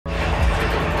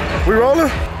We rolling?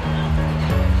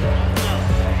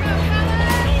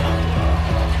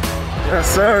 Yes,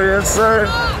 sir. Yes, sir.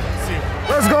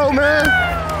 Let's go, man.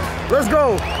 Let's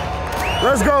go.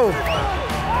 Let's go.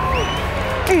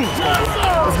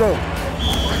 Let's go.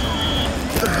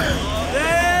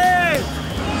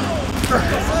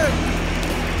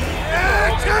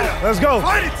 Let's go.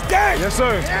 Yes,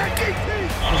 sir.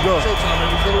 Let's go.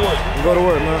 We go to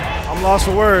work, man. I'm lost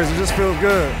for words. It just feels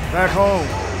good. Back home.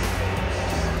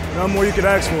 Nothing more you could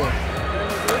ask for.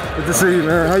 Good to see you,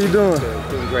 man. How you doing?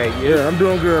 Doing great. You? Yeah, I'm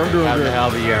doing good. I'm doing Having good. a hell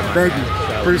of a year, man. Thank you.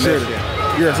 So Appreciate it.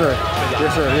 Yes, sir.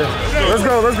 Yes, sir. Yes. Let's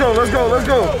go. Let's go. Let's go. Let's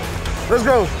go. Let's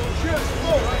go.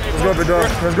 Let's go, big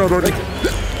dog. Let's go, Brody.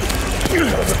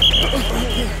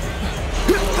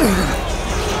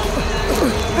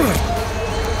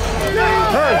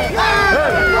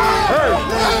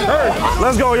 Hey,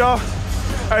 let's go, y'all.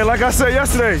 Hey, like I said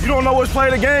yesterday, you don't know what's play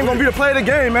of the game, gonna be the play of the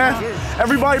game, man.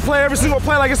 Everybody play every single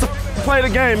play like it's the play of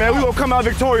the game, man. We gonna come out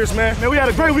victorious, man. Man, we had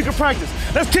a great week of practice.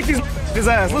 Let's kick his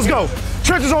ass. Let's go.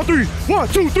 Trenches on 3. 1,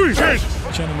 2, 3. Change.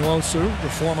 Uchenna Nwosu, the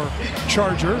former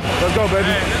Charger. Let's go, baby.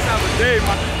 Hey, let's have a day,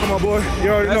 man. Come on, boy. You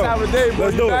already know. Let's have a day, boy.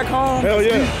 Let's do back it. home. Hell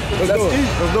yeah. Let's do it.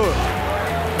 Let's do it.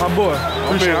 My boy.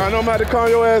 Appreciate it. I know I'm about to calm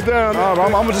your ass down.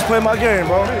 I'm gonna just play my game,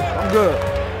 bro. I'm good.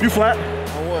 You flat?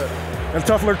 On what? And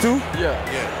tough alert 2? Yeah.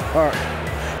 All right.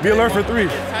 Be alert for 3.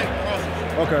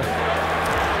 Okay.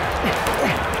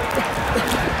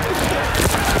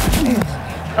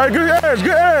 Hey, good edge,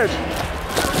 good edge.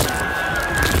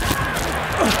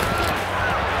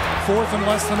 4th and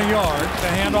less than a yard. The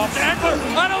handoff to Eckler.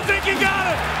 I don't think he got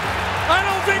it. I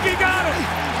don't think he got it.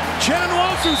 Uchenna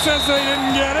Nwosu says they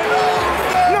didn't get it.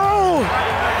 No!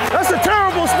 That's a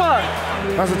terrible spot.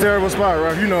 That's a terrible spot,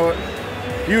 Ruff. You know it.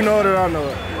 You know it and I know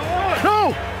it.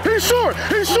 No! He's short!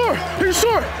 He's short! He's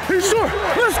short! He's short!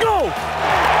 Let's go!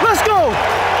 Let's go!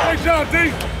 Hey, John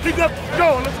D. Keep that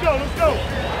going. Let's go. Let's go.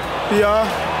 Yeah.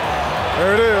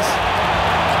 There it is.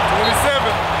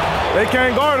 27. They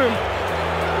can't guard him.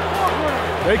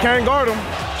 They can't guard him.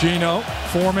 Gino,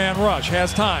 4-man rush,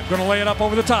 has time. Gonna lay it up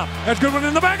over the top. That's good one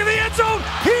in the back of the end zone.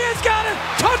 He has got it.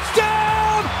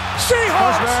 Touchdown!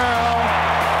 Seahawks! Touchdown!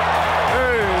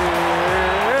 Hey!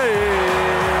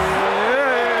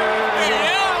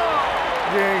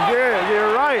 Get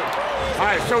right. All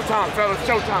right, showtime, fellas.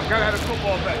 Showtime. Gotta have the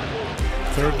football back.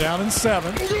 3rd down and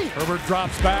 7. Herbert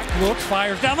drops back, looks,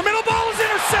 fires down the middle. Ball is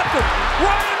intercepted.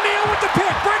 Ryan Neal with the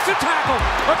pick, breaks a tackle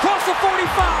across the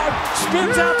 45,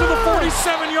 spins out to the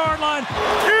 47-yard line.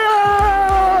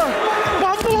 Yeah!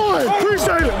 My boy!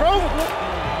 Appreciate it, bro. Let's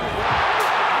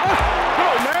go,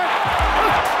 man.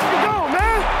 Let's go,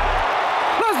 man.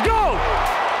 Let's go.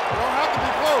 Don't have to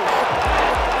be close.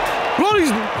 Blow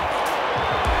these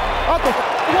out the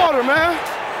water, man.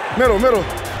 Middle.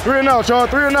 3 and out, y'all.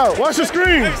 3 and out. Watch your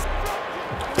screen.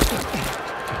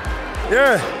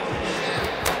 Yeah.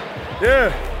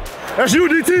 That's you,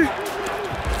 DT.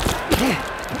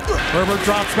 Herbert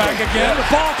drops back again. The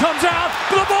ball comes out.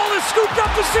 The ball is scooped up.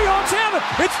 The Seahawks have it.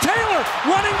 It's Taylor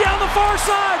running down the far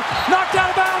side. Knocked out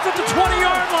of bounds at the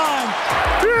 20-yard line.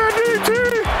 Yeah, DT.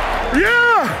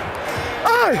 Yeah.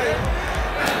 Hey.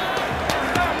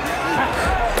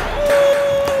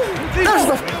 That's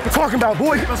what I'm talking about,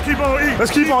 boy. Let's keep on eating.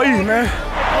 Let's keep on eating, man.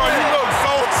 Bro, you look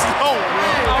so slow,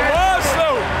 man. I was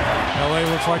slow. LA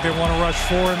looks like they want to rush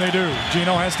 4, and they do.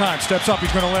 Gino has time. Steps up.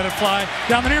 He's going to let it fly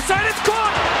down the near side. It's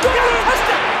caught. Look at it.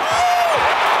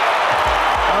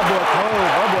 My boy cold.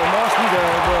 My boy lost me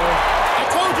there, bro. I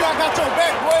told you I got your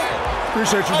back, boy.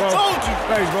 Appreciate you, bro. I told you.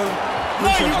 Thanks, brother.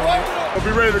 Thank you, boy. I'll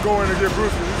be ready to go in and get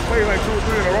Bruce. He's playing like 2 or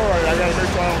 3 in a row right now. I got to make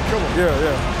sure I don't kill him.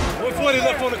 Yeah. 1:40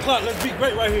 left on the clock. Let's be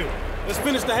great right here. Let's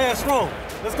finish the half strong.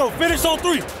 Let's go. Finish on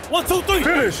 3. 1, 2, 3.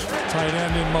 Finish. Tight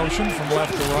end in motion from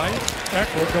left to right.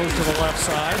 Eckler goes to the left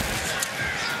side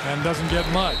and doesn't get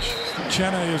much.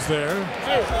 Uchenna is there.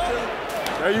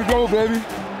 There you go, baby.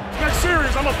 Next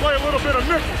series, I'm going to play a little bit of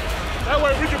nickel. That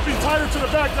way we can be tighter to the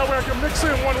back. That way I can mix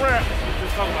in 1 rep.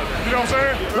 You know what I'm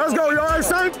saying? Let's go, y'all. Hey,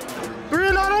 same. 3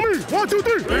 and out on me. 1, 2,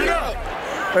 3. 3 and out.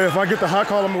 Hey, if I get the hot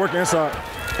call, I'm going to work inside.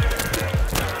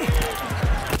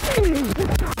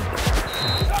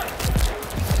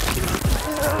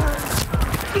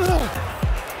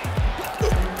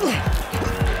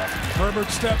 Herbert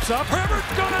steps up.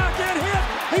 Herbert's gonna get hit.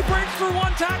 He breaks through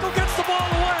 1 tackle, gets the ball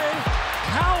away.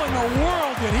 How in the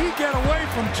world did he get away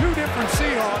from 2 different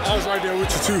Seahawks? I was right there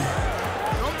with you, too.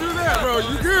 Don't do that, bro.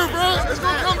 You good, bro. It's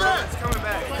going to come back. It's coming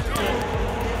back.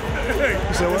 Hey,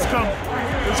 it's coming.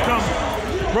 It's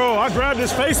coming. Bro, I grabbed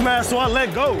his face mask, so I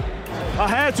let go. I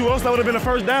had to, else that would have been a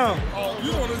first down. Oh,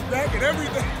 you on his back and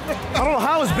everything. I don't know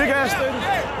how his big ass stayed.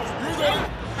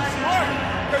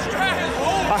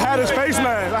 his face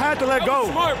mask. I had to let go.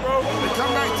 Smart, bro.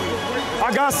 Come back to you.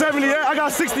 I got 78. I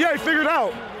got 68 figured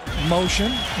out.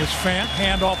 Motion is Fant,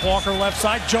 handoff Walker left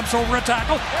side, jumps over a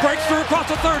tackle, breaks through across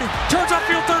the 30, turns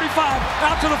upfield 35,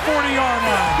 out to the 40-yard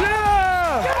line.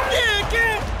 Yeah!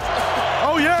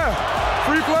 Oh yeah,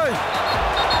 free play.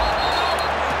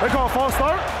 They call false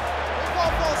start?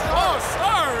 False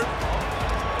start?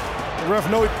 The ref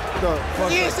know the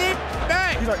Yes, it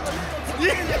back. He's like,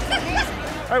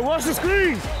 hey, watch the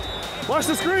screens. Watch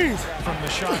the screens. From the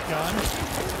shotgun,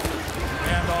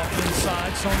 handoff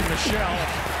inside, Sony Michel.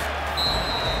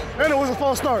 And it was a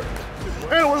false start.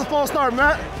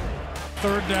 Matt.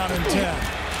 3rd down and 10.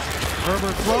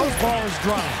 Herbert throws, ball is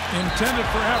dropped. Intended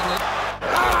for Everett.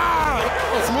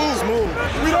 Smooth.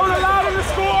 We don't allow them to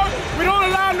score. We don't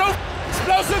allow no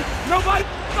explosive. Nobody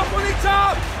up on each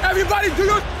job. Everybody do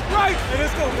your right. Hey,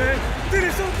 let's go, man.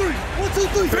 Finish on 3. 1, 2,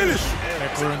 3. Finish.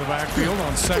 Eckler in the backfield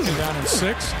on 2nd down and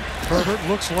 6. Herbert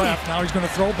looks left. Now he's going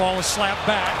to throw, ball is slapped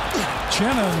back.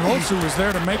 Uchenna Nwosu is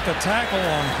there to make the tackle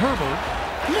on Herbert.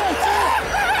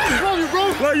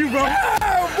 Love you, bro.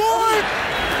 Yeah, boy.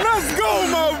 Let's go,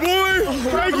 my boy.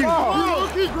 Thank you.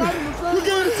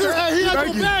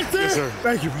 Thank you. Back there. Yes, sir.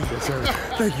 Thank you, bro. Yes, sir.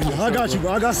 Thank you, man. I got you,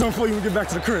 bro. I got something for you when we get back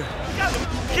to the crib.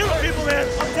 Killing people, man.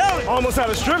 I'm telling you. Almost had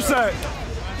a strip sack.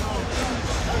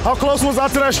 How close was I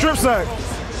to that strip sack?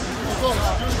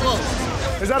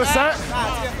 Is that a sack?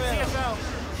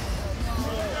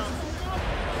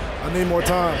 I need more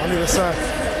time. I need a sack.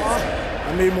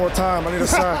 I need more time. I need a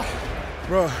sack.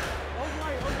 Bro,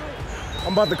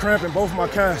 I'm about to cramp in both my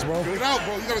calves, bro. Get out,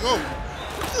 bro. You gotta go.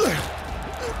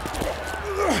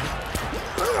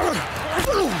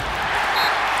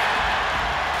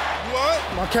 What?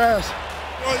 My calves.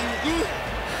 What, you good?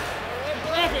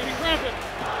 Cramping.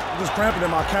 I'm just cramping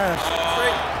in my calves.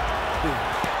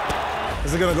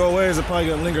 Is it gonna go away? Or is it probably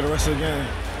gonna linger the rest of the game?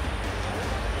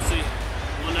 We'll see.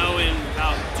 We'll know in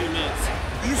about 2 minutes.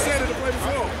 You said it to play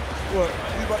before. What?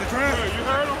 You about to cramp? You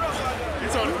heard him?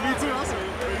 He told it to me too. I said,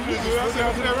 you good. I said,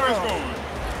 get that rush going.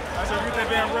 I said, get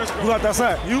that damn rush going. Who got that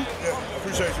sack? You? Yeah, I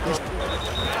appreciate you, bro.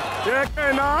 Yeah,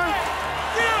 K9.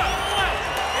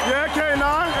 Yeah, K9.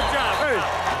 Good job. Hey.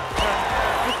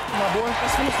 My boy.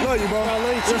 Love you, bro.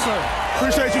 Yes, sir.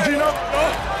 Appreciate you, Gino.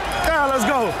 Yeah, let's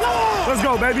go. Let's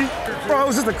go, baby. Bro, it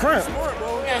was just a cramp. Smart,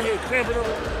 bro. We out here cramping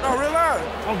over. No, realize.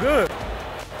 I'm good.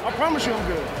 I promise you I'm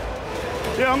good.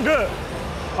 Yeah, I'm good.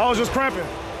 I was just cramping.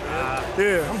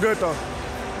 Yeah, I'm good, though.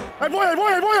 Hey, boy.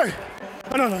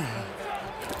 No.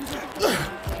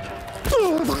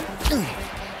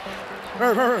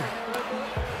 Hey.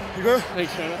 You good?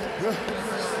 Thanks, Shannon. Good.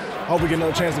 Hope we get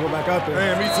another chance to go back out there.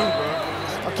 Man, me too, bro.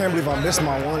 I can't believe I missed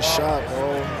my one shot,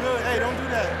 bro. Good. Hey, don't do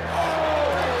that.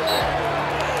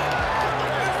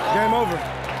 Game over.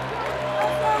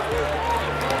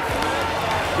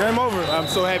 Game over. I'm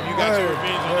so happy you got your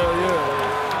revenge. Hell yeah.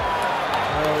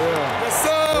 Yes, sir.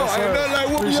 Ain't nothing like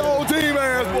whooping your old team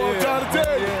ass, boy. I'm trying to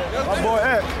tell you. My boy,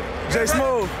 Jay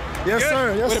Smooth. Yes,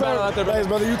 sir. Yes, sir. Thanks,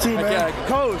 brother. You too, man.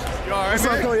 Coach. You all right, What's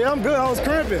up, man? Coach? Yeah, I'm good. I was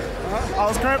cramping.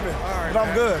 But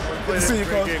I'm good. Good to see you,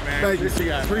 Coach. Thank you.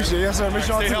 Appreciate it. Yes, sir. Make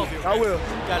sure Stay I healthy, okay? I will.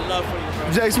 Got love for you,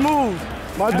 bro. Jay Smooth.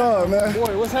 My dog, man.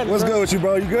 Boy, what's happening? What's good with you,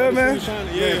 bro? You good, man?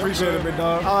 Yeah, Appreciate it, big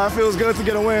dog. It feels good to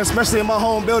get a win, especially in my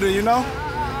home building, you know?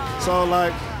 So,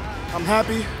 like, I'm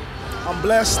happy. I'm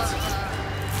blessed.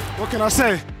 What can I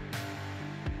say?